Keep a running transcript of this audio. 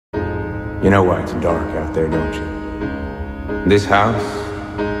You know why it's dark out there, don't you? This house,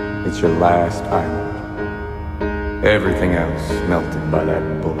 it's your last island. Everything else melted by that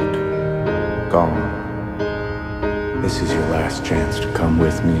bullet. Gone. This is your last chance to come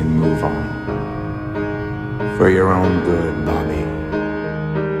with me and move on. For your own good, Bobby.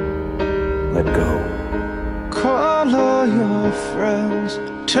 Let go. Call all your friends,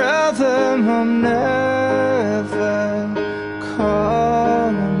 tell them I'm never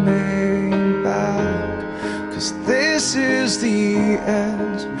coming back. 'Cause this is the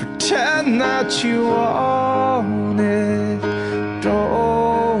end. Pretend that you want it,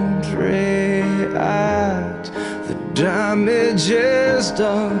 don't react. The damage is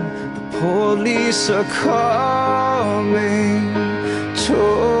done, the police are coming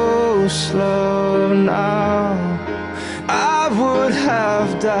too slow now. I would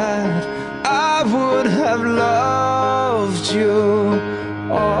have died, I would have loved you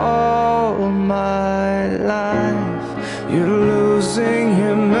all my life. You're losing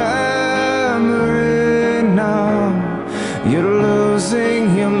your memory now. You're losing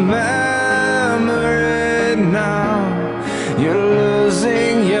your memory now. You're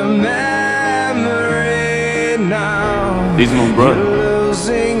losing your memory now. These are my brothers. You're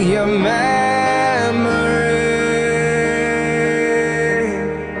losing your memory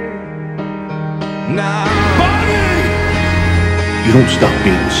now. You don't stop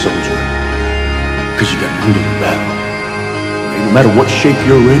being a soldier, because you got rooted in battle. And no matter what shape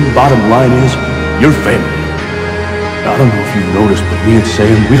you're in, bottom line is, you're family. Now, I don't know if you've noticed, but me and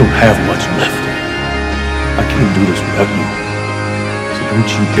Sam, we don't have much left. I can't do this without you. So don't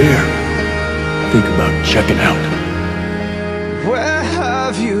you dare think about checking out. Where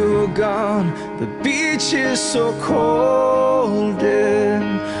have you gone? The beach is so cold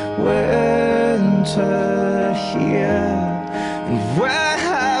in winter here. And where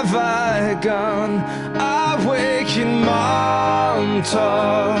have I gone? I wake in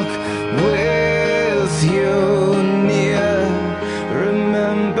Montauk with you near.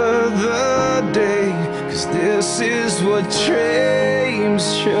 Remember the day, 'cause this is what dreams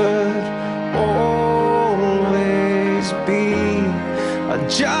should always be. I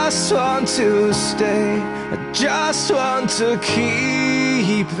just want to stay, I just want to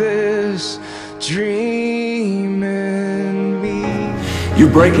keep this dream in me. You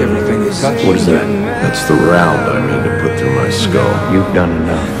break everything you touch. What is that? That's the round I mean to put through my skull. You've done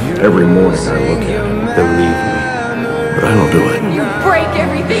enough. Every morning I look at it, Believe me. but I don't do it. You break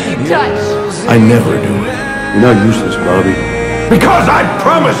everything you touch. I never do it. You're not useless, Bobby. Because I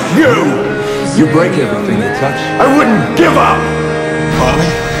promised you! You break everything you touch. I wouldn't give up!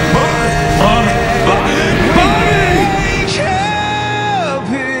 Wake up,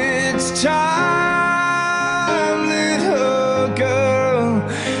 it's time, little girl.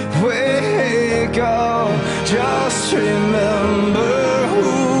 Wake up, just remember who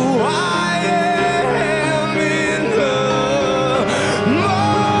I am in the morning.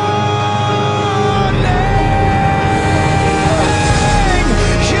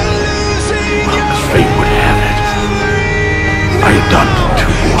 You're losing your As fate would have it, I adopted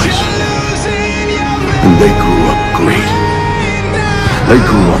two boys, and they grew up great. They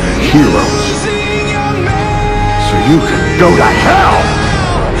grew up heroes. So you can go to hell!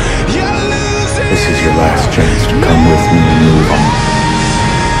 This is your last chance to come with me and move on.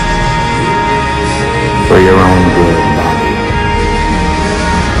 For your own good, Bobby.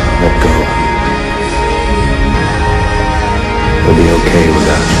 Let go. We'll be okay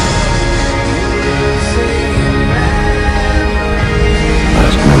without you.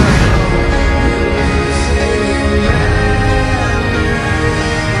 Last memory.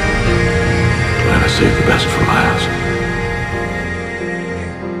 Glad I saved the best for last.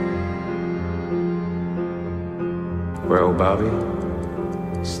 Well, Bobby,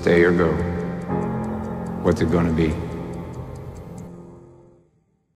 stay or go? What's it gonna be?